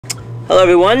Hello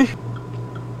everyone!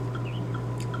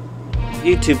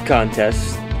 YouTube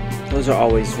contests. Those are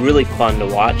always really fun to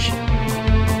watch.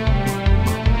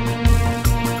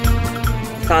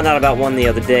 Found out about one the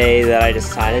other day that I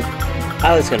decided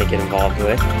I was going to get involved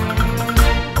with.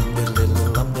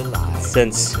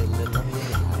 Since,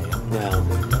 well,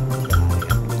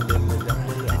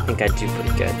 I think I do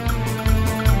pretty good.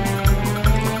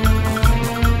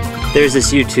 There's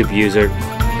this YouTube user.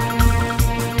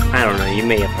 I don't know, you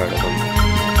may have heard of him.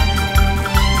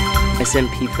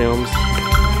 SMP Films.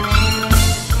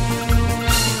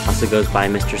 Also goes by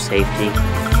Mr. Safety.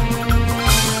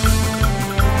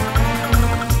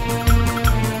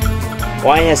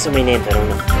 Why he has so many names, I don't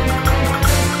know.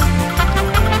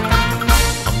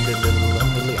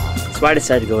 So I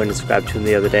decided to go in and subscribe to him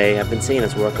the other day. I've been seeing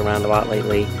his work around a lot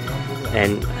lately,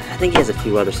 and I think he has a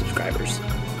few other subscribers.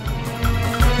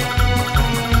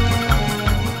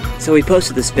 So he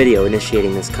posted this video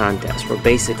initiating this contest where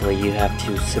basically you have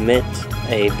to submit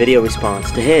a video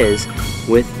response to his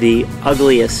with the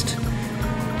ugliest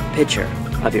picture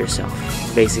of yourself.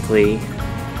 Basically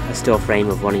a still frame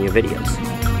of one of your videos.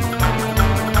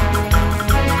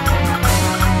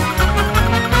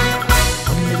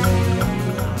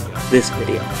 This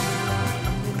video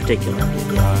in particular.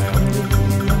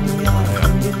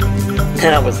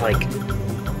 And I was like,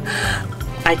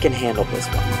 I can handle this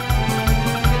one.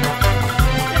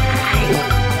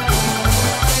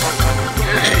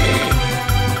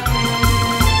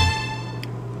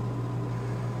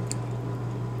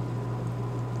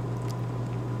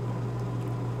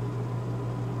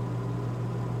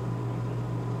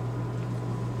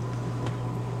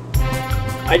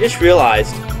 I just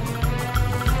realized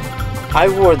I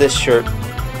wore this shirt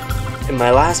in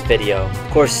my last video. Of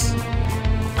course,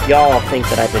 y'all think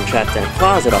that I've been trapped in a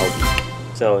closet all week,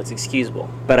 so it's excusable.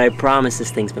 But I promise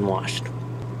this thing's been washed.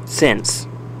 Since.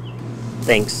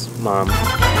 Thanks, Mom. You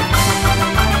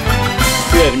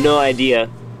have no idea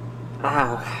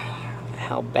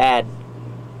how bad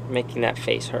making that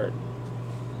face hurt.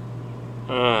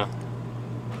 Y'all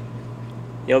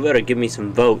better give me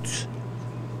some votes.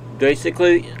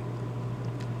 Basically,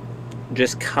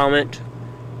 just comment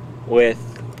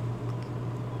with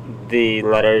the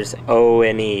letters O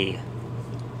and E.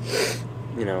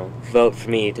 You know, vote for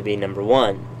me to be number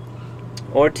 1.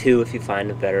 Or 2 if you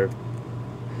find a better,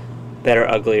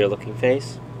 uglier looking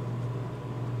face.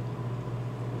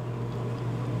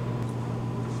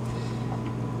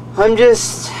 I'm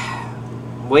just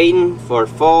waiting for a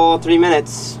full 3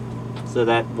 minutes. So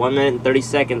that 1 minute and 30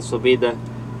 seconds will be the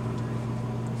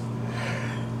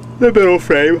middle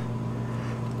frame.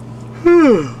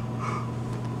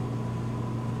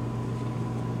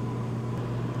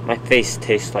 My face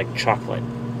tastes like chocolate.